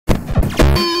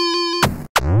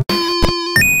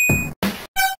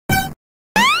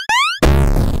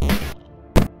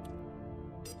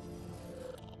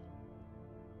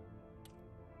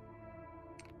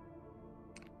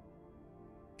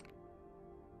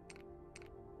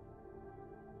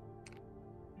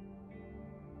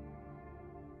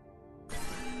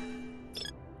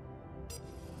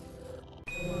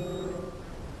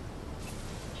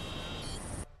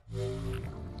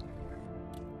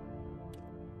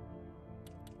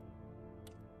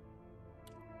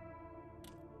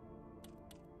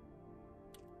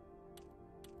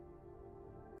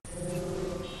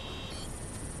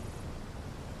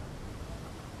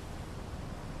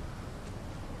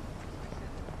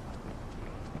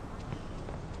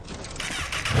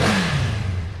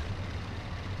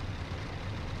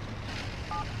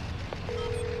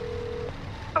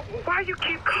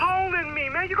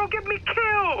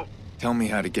Tell me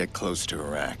how to get close to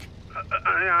Iraq.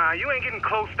 You ain't getting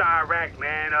close to Iraq,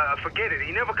 man. Forget it.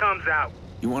 He never comes out.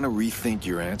 You want to rethink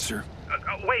your answer?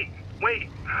 Wait. The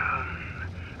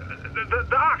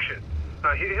auction.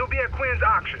 He'll be at Quinn's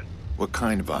auction. What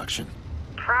kind of auction?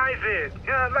 Private.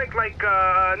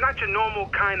 Not your normal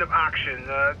kind of auction.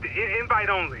 Invite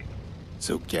only.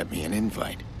 So get me an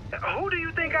invite. Who do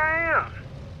you think I am?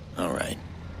 All right.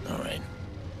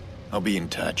 I'll be in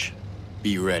touch.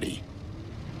 Be ready.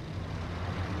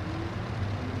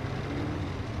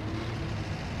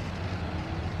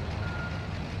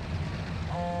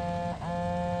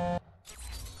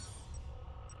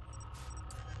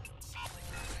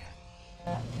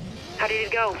 How did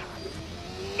it go?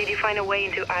 Did you find a way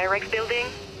into Iraq's building?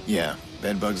 Yeah,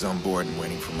 Bedbug's on board and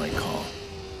waiting for my call.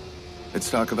 Let's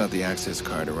talk about the access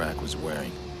card Iraq was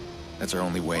wearing. That's our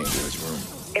only way into his room.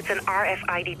 It's an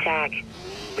RFID tag.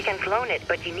 We can clone it,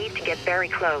 but you need to get very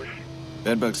close.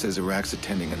 Bedbug says Iraq's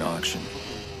attending an auction.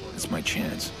 That's my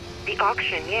chance. The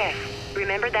auction, yes.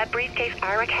 Remember that briefcase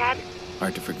Iraq had?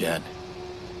 Hard to forget.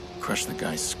 Crushed the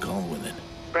guy's skull with it.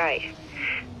 Right.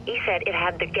 He said it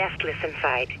had the guest list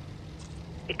inside.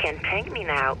 You can thank me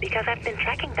now because I've been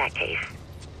tracking that case.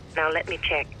 Now let me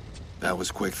check. That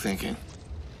was quick thinking.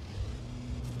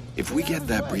 If we get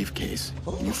that briefcase,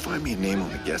 can you find me a name on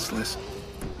the guest list?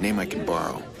 Name I can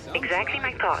borrow. Exactly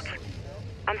my thoughts.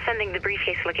 I'm sending the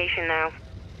briefcase location now.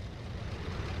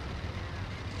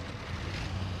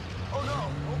 Oh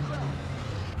no! Oh crap!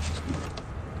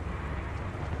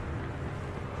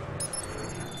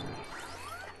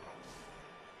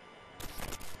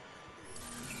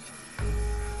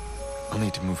 I'll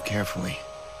need to move carefully.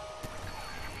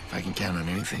 If I can count on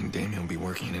anything, Damien will be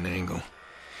working at an angle.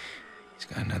 He's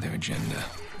got another agenda.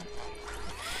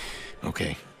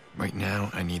 Okay, right now,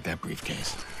 I need that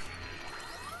briefcase.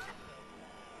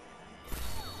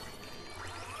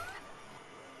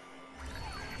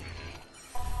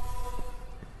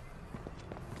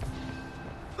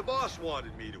 The boss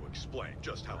wanted me to explain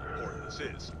just how important this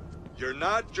is. You're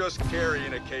not just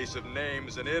carrying a case of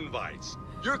names and invites.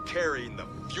 You're carrying the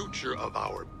future of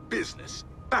our business.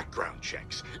 Background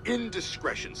checks,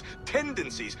 indiscretions,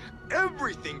 tendencies,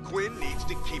 everything Quinn needs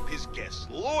to keep his guests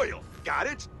loyal. Got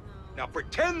it? Now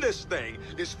pretend this thing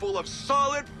is full of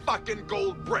solid fucking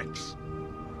gold bricks.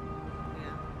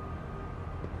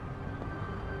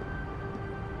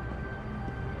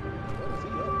 What is he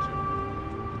up to?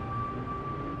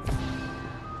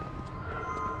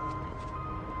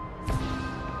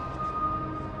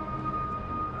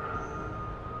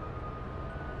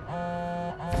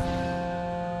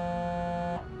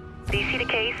 Do you see the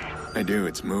case? I do,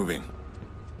 it's moving.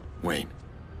 Wait,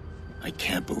 I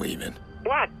can't believe it.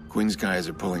 What? Quinn's guys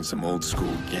are pulling some old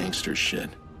school gangster shit.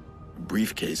 A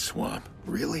briefcase swap.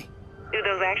 Really? Do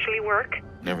those actually work?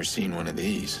 Never seen one of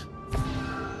these.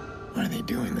 Why are they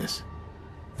doing this?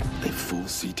 They fool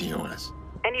CTOS.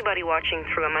 Anybody watching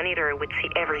through a monitor would see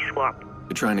every swap.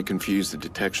 They're trying to confuse the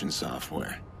detection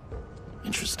software.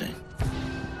 Interesting.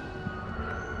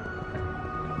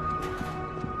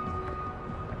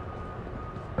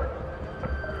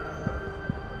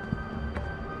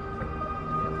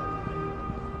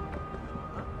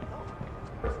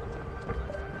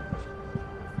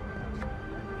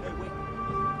 Hey, wait.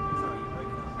 Sorry, you break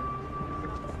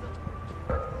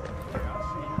Yeah,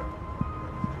 I'll see you.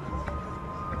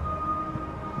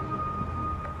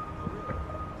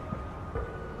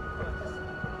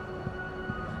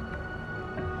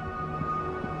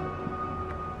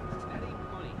 That ain't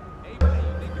funny. Hey, buddy,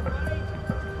 you think you're funny?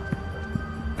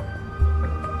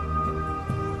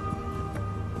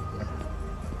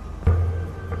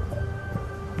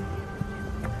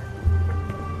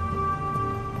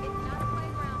 It's not a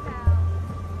playground, pal. Hey,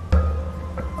 pal,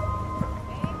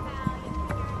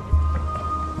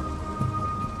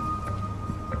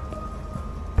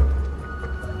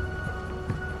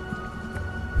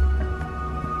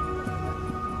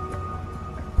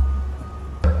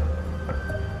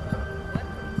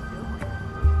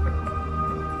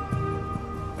 think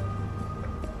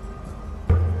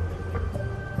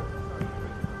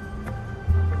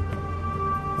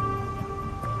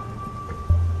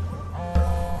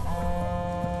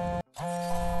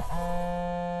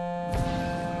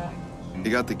They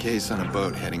got the case on a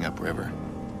boat heading upriver.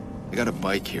 I got a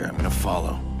bike here, I'm gonna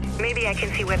follow. Maybe I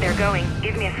can see where they're going.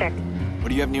 Give me a sec. What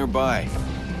do you have nearby?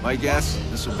 My guess,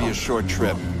 this will be a short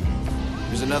trip.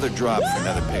 There's another drop for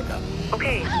another pickup.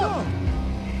 Okay. No.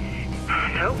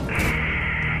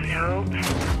 No.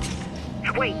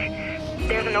 Wait.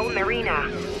 There's an old marina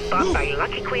bought by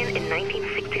Lucky Quinn in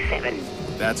 1967.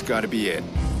 That's gotta be it.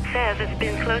 Says it's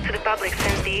been closed to the public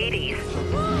since the 80s.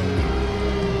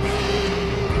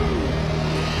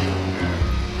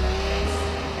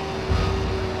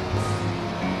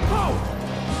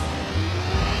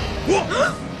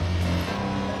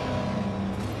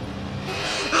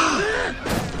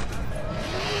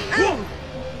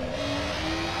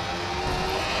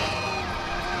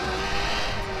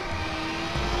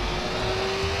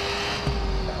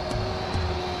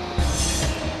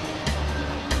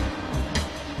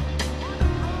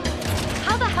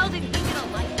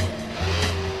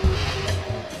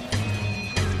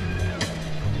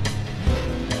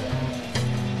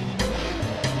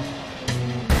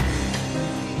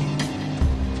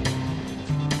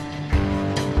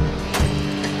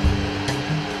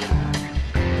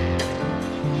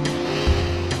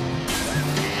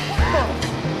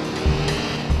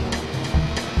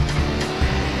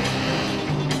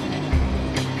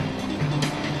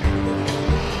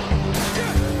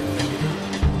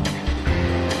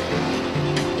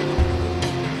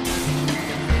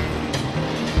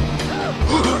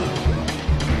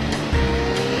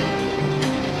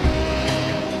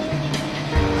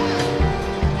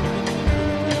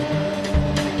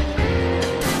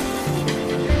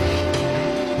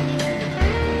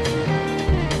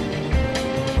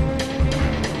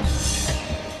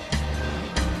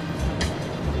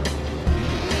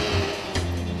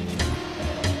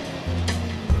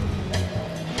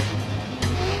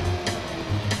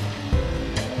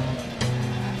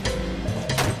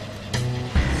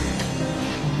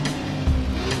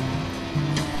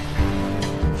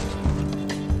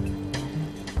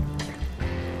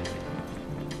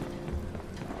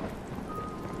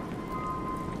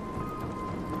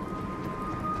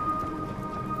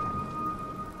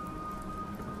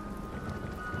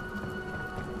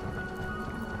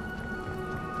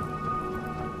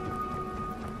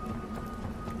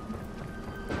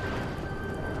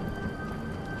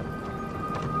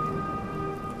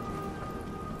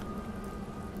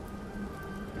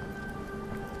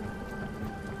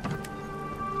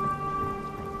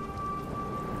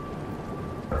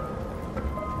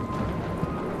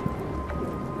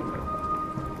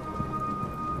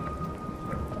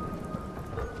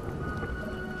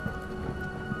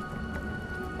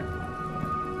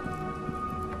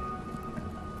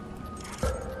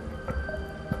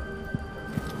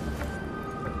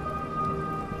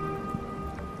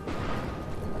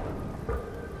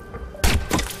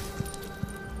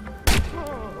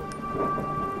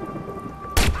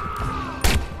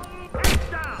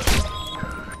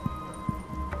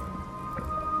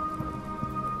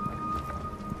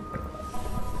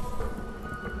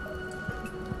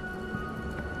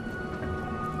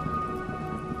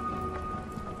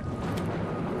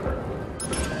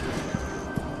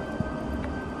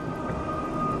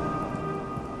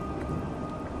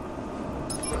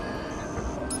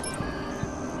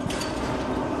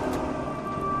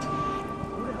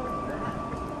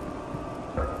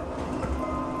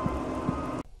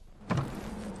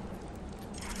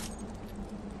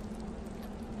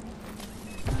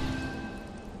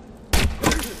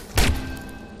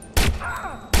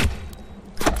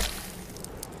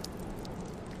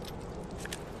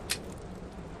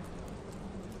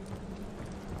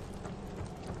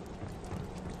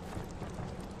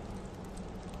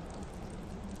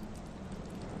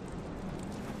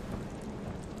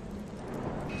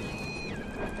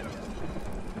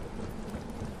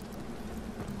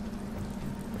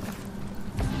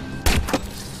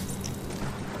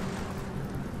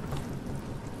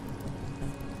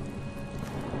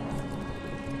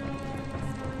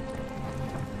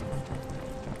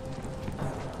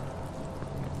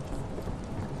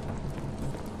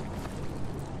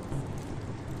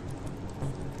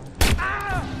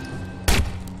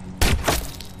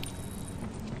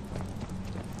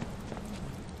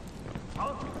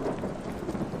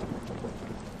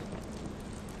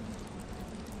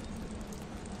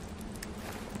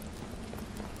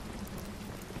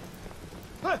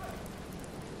 Hey,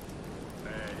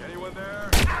 anyone there?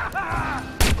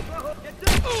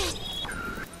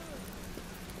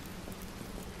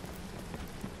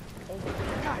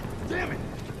 God damn it!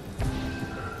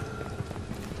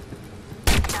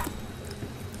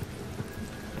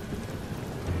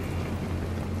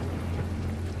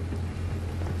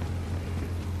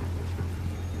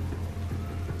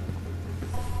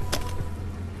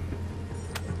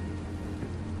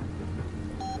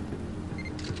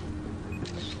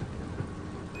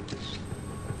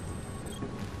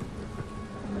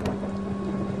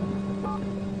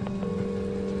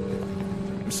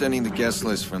 I'm sending the guest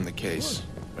list from the case.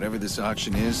 Whatever this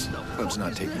auction is, Club's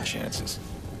not taking chances.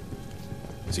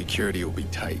 Security will be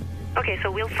tight. Okay, so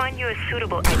we'll find you a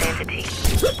suitable identity.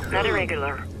 Not a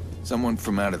regular. Someone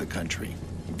from out of the country.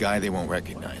 A guy they won't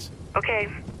recognize. Okay.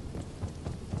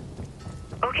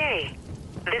 Okay.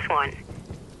 This one.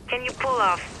 Can you pull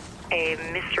off a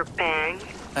Mr. Pang?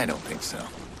 I don't think so.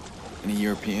 Any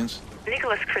Europeans?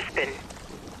 Nicholas Crispin.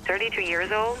 32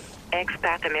 years old.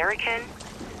 Expat American.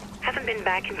 Hasn't been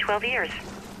back in 12 years.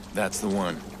 That's the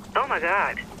one. Oh my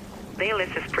god. They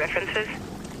list his preferences.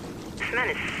 This man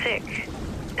is sick.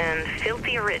 And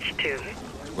filthy rich, too.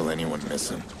 Will anyone miss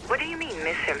him? What do you mean,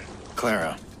 miss him?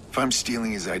 Clara, if I'm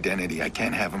stealing his identity, I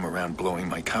can't have him around blowing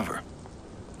my cover.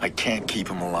 I can't keep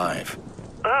him alive.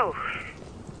 Oh.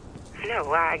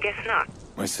 No, I guess not.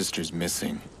 My sister's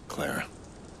missing, Clara.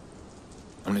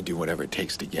 I'm gonna do whatever it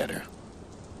takes to get her.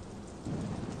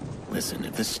 Listen,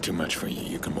 if this is too much for you,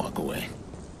 you can walk away.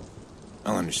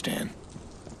 I'll understand.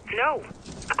 No,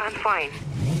 I'm fine.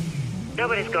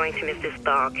 Nobody's going to miss this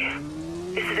dog.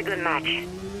 This is a good match.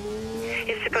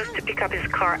 He's supposed to pick up his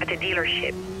car at the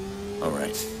dealership. All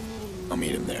right. I'll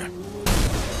meet him there.